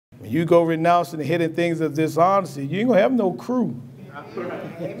You go renouncing the hidden things of dishonesty, you ain't going to have no crew.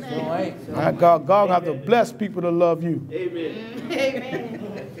 Amen. God have to bless people to love you. Amen.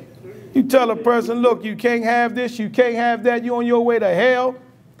 Amen. You tell a person, look, you can't have this, you can't have that, you're on your way to hell.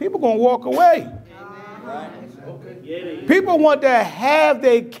 People going to walk away. People want to have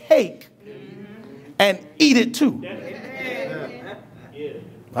their cake and eat it too.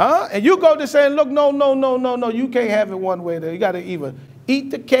 Huh? And you go to saying, look, no, you can't have it one way. You got to either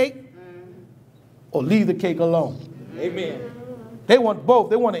eat the cake or leave the cake alone. Amen. They want both.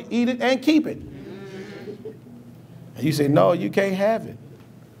 They want to eat it and keep it. And you say, no, you can't have it.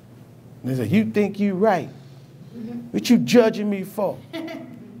 And they say, you think you right. What you judging me for?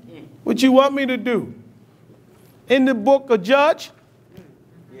 What you want me to do? In the book of Judge?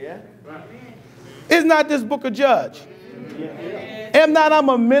 Yeah. Is not this book a judge? Am not I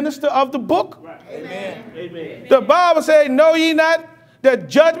a minister of the book? Amen. Amen. The Bible says, know ye not that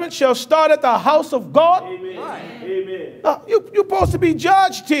judgment shall start at the house of God? Amen. Amen. You're supposed to be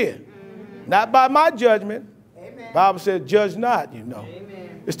judged here. Not by my judgment. Amen. Bible says, judge not, you know.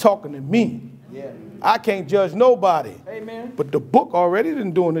 Amen. It's talking to me. Yeah. I can't judge nobody. Amen. But the book already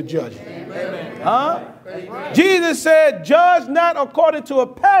done doing the judging. Amen. Huh? Right. Jesus said, judge not according to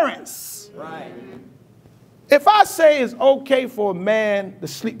appearance. Right. If I say it's okay for a man to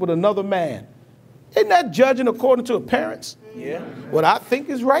sleep with another man, isn't that judging according to appearance? Yeah. What I think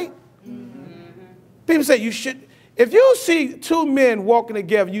is right? People say you should. If you see two men walking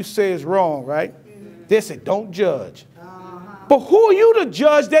together, you say it's wrong, right? They say, don't judge. But who are you to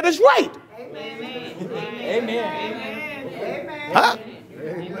judge that is right? Amen. Amen. Huh?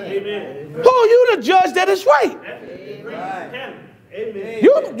 Amen. Who are you to judge that is right? Right. Amen.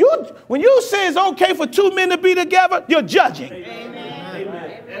 When you say it's okay for two men to be together, you're judging.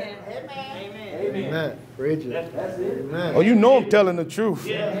 Amen. Amen. Preach it. That's it. Amen. Oh, you know I'm telling the truth.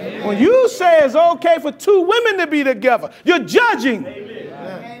 When you say it's okay for two women to be together, you're judging.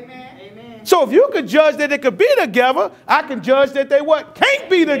 So if you could judge that they could be together, I can judge that they what? Can't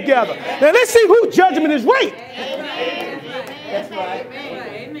be together. Now let's see whose judgment is right. That's right.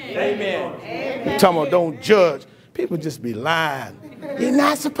 Amen. You're talking about don't judge. People just be lying. You're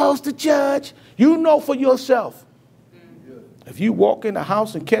not supposed to judge. You know for yourself. If you walk in the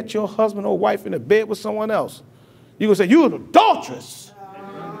house and catch your husband or wife in the bed with someone else, you're going to say, you're an adulteress.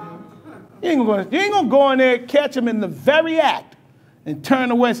 You ain't going to go in there and catch him in the very act and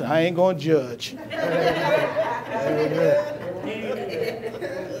turn away and say, I ain't going to judge.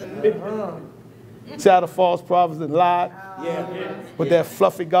 See how the false prophets and lied? Yeah. With that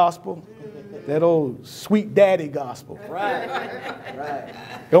fluffy gospel? That old sweet daddy gospel. Right. Right.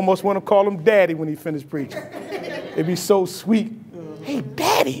 You almost want to call him daddy when he finished preaching. It'd be so sweet. Hey,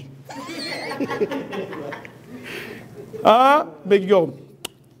 daddy. Make you go,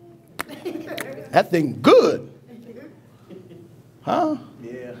 that thing good. Huh?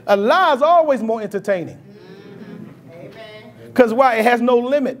 Yeah. A lie is always more entertaining. Because why? It has no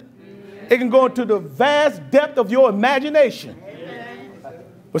limit. It can go into the vast depth of your imagination.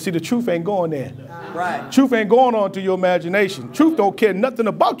 But see, the truth ain't going there. Right. Truth ain't going on to your imagination. Truth don't care nothing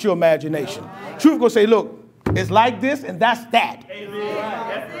about your imagination. Truth gonna say, look, it's like this and that's that.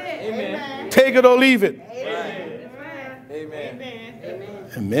 Amen. Take it or leave it. Amen.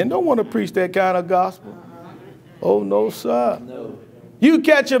 And men don't want to preach that kind of gospel. Oh, no, sir. No. You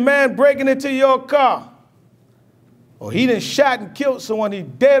catch a man breaking into your car. Or he done shot and killed someone. He's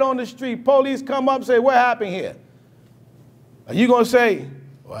dead on the street. Police come up and say, what happened here? Are you going to say,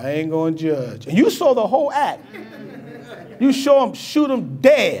 well, I ain't going to judge? And you saw the whole act. You show him, shoot him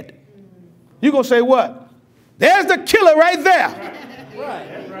dead. You going to say what? There's the killer right there. Right.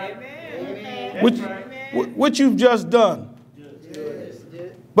 What you've just done.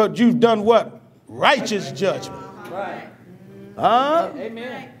 But you've done what? Righteous judgment. Right. Huh?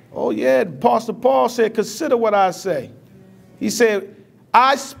 Amen. Oh, yeah. Apostle Paul said, consider what I say. He said,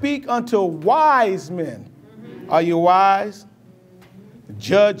 I speak unto wise men. Are you wise?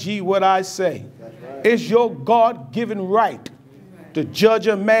 Judge ye what I say. It's your God-given right to judge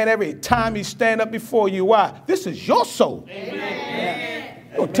a man every time he stand up before you. Why? This is your soul.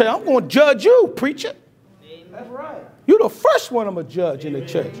 I'm going to judge you, preacher. That's right. You're the first one I'm going to judge in the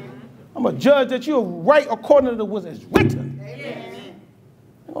church. I'm going to judge that you're right according to what is written.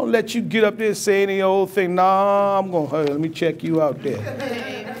 I'm going to let you get up there and say any old thing. Nah, I'm going to, let me check you out there.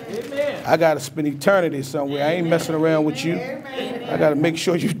 Amen. I got to spend eternity somewhere. I ain't messing around with you. I got to make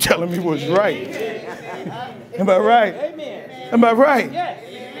sure you're telling me what's right. Am I right? Amen. Am I right? Yes.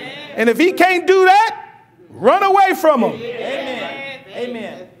 And if he can't do that, run away from him. Amen.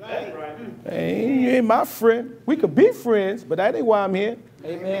 Amen. Hey, you ain't my friend. We could be friends, but that ain't why I'm here.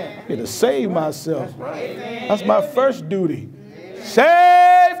 Amen. I'm here to save myself. That's my first duty.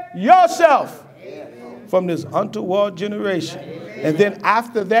 Save yourself from this untoward generation. And then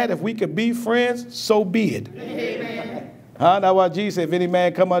after that, if we could be friends, so be it. Huh? That's why Jesus said, if any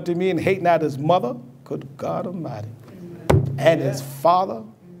man come unto me and hate not his mother, good God Almighty, and his father,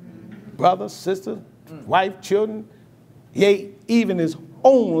 brother, sister, wife, children, yea, even his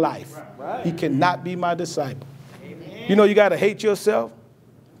own life, he cannot be my disciple. You know you got to hate yourself.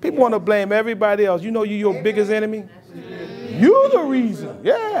 People want to blame everybody else. You know you're your biggest enemy. You the reason.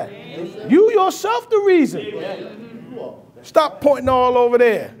 Yeah. You yourself the reason. Stop pointing all over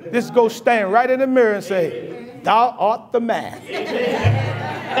there. Just go stand right in the mirror and say, thou art the man.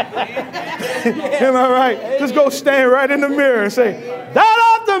 Am I right? Just go stand right in the mirror and say,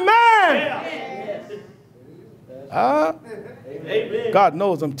 thou art the man. God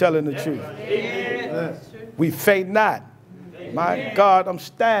knows I'm telling the truth. We faint not. My God, I'm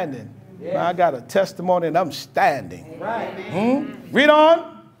standing. I got a testimony and I'm standing. Read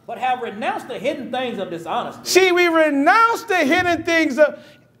on. But have renounced the hidden things of dishonesty. See, we renounce the hidden things of...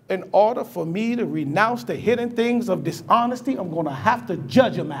 In order for me to renounce the hidden things of dishonesty, I'm going to have to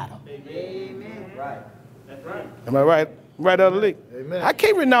judge a matter. Amen. Right. That's right. Am I right? Right out of the league. Amen. I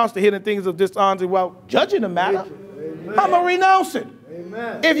can't renounce the hidden things of dishonesty while judging the matter. How am I renounce it?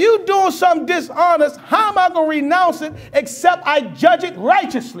 Amen. If you're doing something dishonest, how am I going to renounce it except I judge it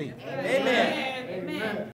righteously? Amen. Amen.